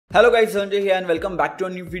Hello guys, Dhananjay here and welcome back to a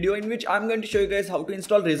new video in which I'm going to show you guys how to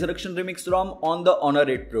install Resurrection Remix ROM on the Honor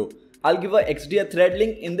 8 Pro. I'll give a XDA thread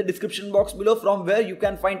link in the description box below from where you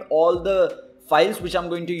can find all the files which I'm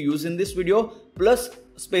going to use in this video, plus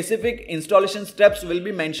specific installation steps will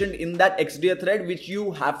be mentioned in that XDA thread which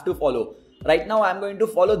you have to follow. Right now I'm going to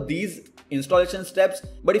follow these installation steps,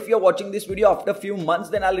 but if you're watching this video after a few months,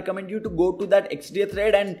 then I'll recommend you to go to that XDA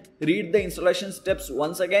thread and read the installation steps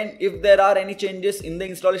once again. If there are any changes in the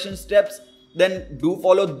installation steps, then do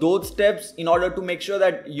follow those steps in order to make sure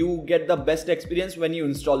that you get the best experience when you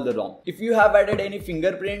install the ROM. If you have added any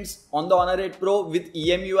fingerprints on the Honor 8 Pro with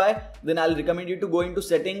EMUI, then I'll recommend you to go into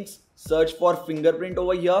settings, search for fingerprint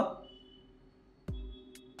over here,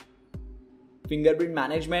 fingerprint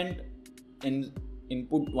management, in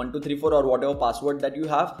input 1234 or whatever password that you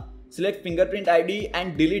have, select fingerprint ID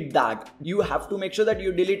and delete that. You have to make sure that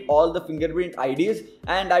you delete all the fingerprint IDs,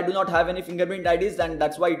 and I do not have any fingerprint IDs, and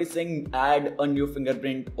that's why it is saying add a new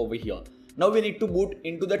fingerprint over here. Now we need to boot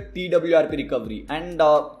into the TWRP recovery, and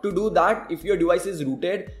to do that, if your device is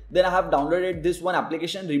rooted, then I have downloaded this one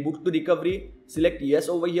application, Reboot to Recovery. Select yes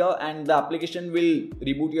over here and the application will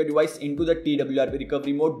reboot your device into the TWRP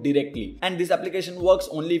recovery mode directly. And this application works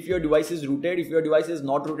only if your device is rooted. If your device is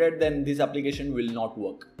not rooted, then this application will not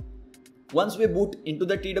work. Once we boot into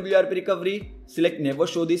the TWRP recovery, select never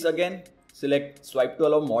show this again, select swipe to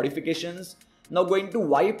allow modifications. Now going to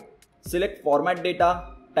wipe, select format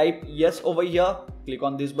data, type yes over here, click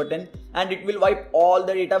on this button, and it will wipe all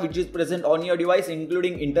the data which is present on your device,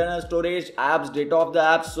 including internal storage, apps, data of the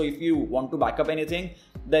apps. So if you want to back up anything,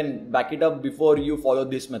 then back it up before you follow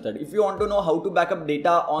this method. If you want to know how to back up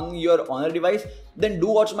data on your Honor device, then do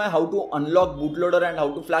watch my how to unlock bootloader and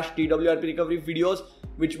how to flash TWRP recovery videos,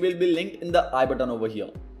 which will be linked in the I button over here.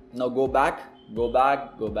 Now go back. Now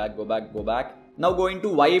go into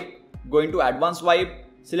wipe, go into advanced wipe,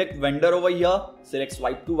 select vendor over here, select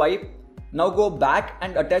swipe to wipe. Now go back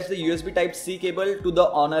and attach the USB Type-C cable to the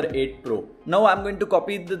Honor 8 Pro. Now I'm going to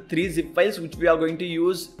copy the 3 zip files which we are going to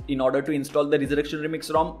use in order to install the Resurrection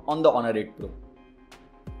Remix ROM on the Honor 8 Pro.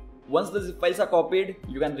 Once the zip files are copied,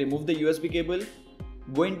 you can remove the USB cable,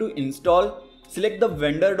 go into install, select the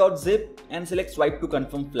vendor.zip and select swipe to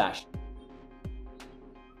confirm flash.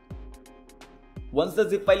 Once the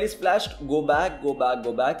zip file is flashed, go back,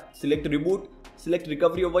 select reboot, select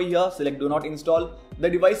recovery over here, select do not install. The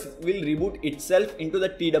device will reboot itself into the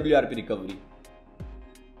TWRP recovery.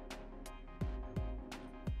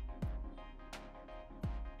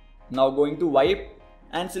 Now going to wipe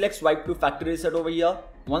and select swipe to factory reset over here.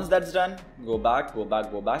 Once that's done, go back,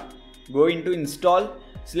 go into install,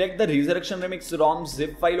 select the Resurrection Remix ROM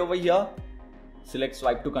zip file over here, select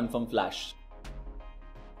swipe to confirm flash.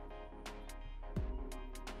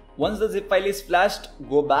 Once the zip file is flashed,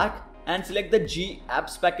 go back and select the G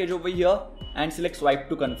apps package over here and select swipe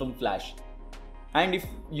to confirm flash. And if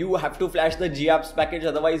you have to flash the G apps package,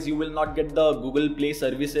 otherwise you will not get the Google Play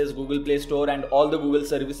services, Google Play Store and all the Google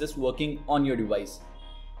services working on your device.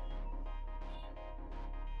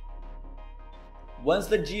 Once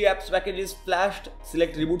the G apps package is flashed,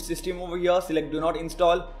 select reboot system over here, select do not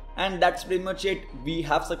install, and that's pretty much it. We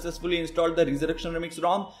have successfully installed the Resurrection Remix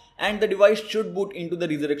ROM and the device should boot into the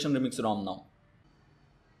Resurrection Remix ROM now.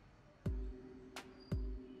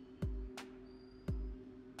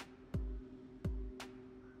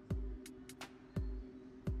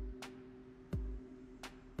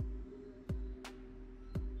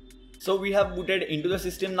 So we have booted into the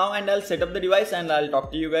system now, and I'll set up the device and I'll talk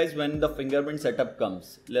to you guys when the fingerprint setup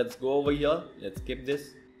comes. Let's go over here. Let's skip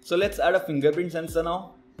this. So let's add a fingerprint sensor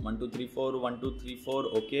now. 1 2 3 4 1 2 3 4.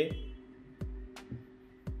 Okay.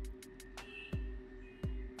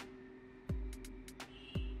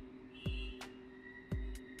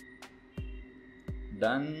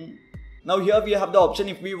 Done. Now here we have the option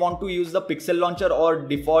if we want to use the Pixel launcher or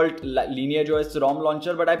default Lineage OS ROM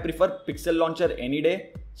launcher, but I prefer Pixel launcher any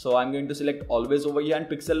day. So I'm going to select always over here and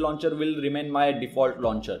Pixel launcher will remain my default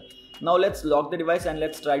launcher. Now let's lock the device and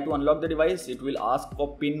let's try to unlock the device. It will ask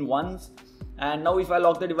for pin once. And now if I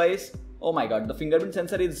lock the device, oh my god, the fingerprint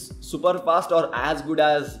sensor is super fast or as good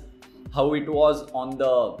as how it was on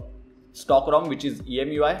the stock ROM, which is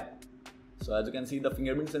EMUI. So as you can see, the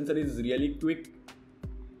fingerprint sensor is really quick.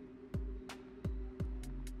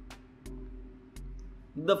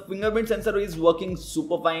 The fingerprint sensor is working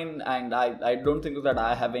super fine and I don't think that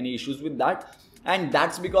I have any issues with that. And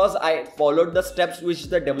that's because I followed the steps which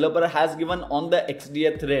the developer has given on the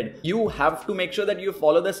XDA thread. You have to make sure that you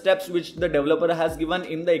follow the steps which the developer has given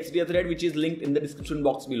in the XDA thread, which is linked in the description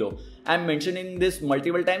box below. I'm mentioning this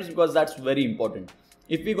multiple times because that's very important.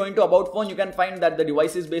 If we go into about phone, you can find that the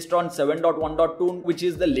device is based on 7.1.2, which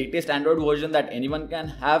is the latest Android version that anyone can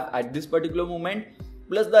have at this particular moment.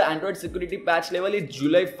 Plus the Android security patch level is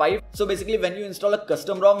July 5. So basically when you install a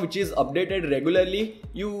custom ROM which is updated regularly,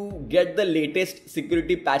 you get the latest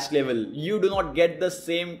security patch level. You do not get the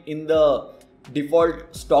same in the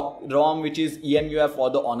default stock ROM which is EMUI for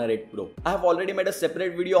the Honor 8 Pro. I have already made a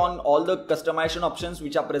separate video on all the customization options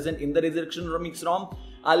which are present in the Resurrection Remix ROM.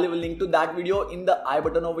 I'll leave a link to that video in the I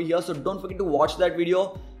button over here, so don't forget to watch that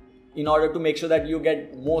video in order to make sure that you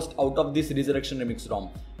get most out of this Resurrection Remix ROM.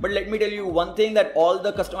 But let me tell you one thing, that all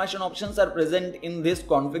the customization options are present in this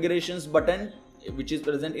configurations button which is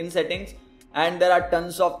present in settings, and there are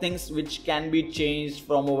tons of things which can be changed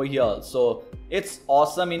from over here. So it's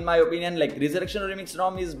awesome in my opinion. Like Resurrection Remix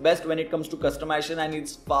ROM is best when it comes to customization, and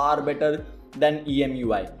it's far better than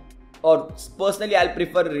EMUI. Or personally I'll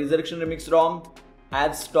prefer Resurrection Remix ROM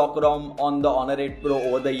as stock ROM on the Honor 8 Pro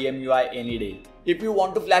over the EMUI any day. If you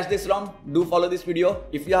want to flash this ROM, do follow this video.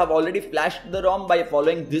 If you have already flashed the ROM by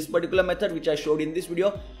following this particular method which I showed in this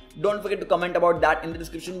video, don't forget to comment about that in the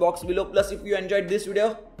description box below. Plus if you enjoyed this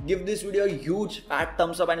video, give this video a huge fat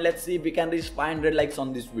thumbs up, and let's see if we can reach 500 likes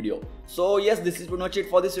on this video. So yes, this is pretty much it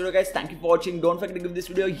for this video guys. Thank you for watching. Don't forget to give this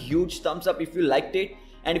video a huge thumbs up if you liked it.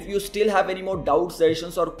 And if you still have any more doubts,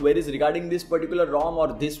 suggestions or queries regarding this particular ROM or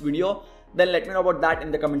this video, then let me know about that in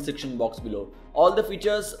the comment section box below. All the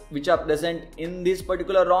features which are present in this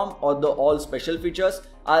particular ROM, or the all special features,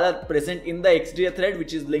 are present in the XDA thread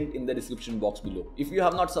which is linked in the description box below. If you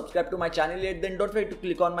have not subscribed to my channel yet, then don't forget to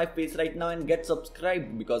click on my face right now and get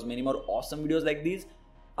subscribed, because many more awesome videos like these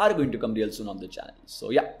are going to come real soon on the channel.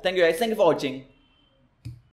 So yeah, thank you guys. Thank you for watching.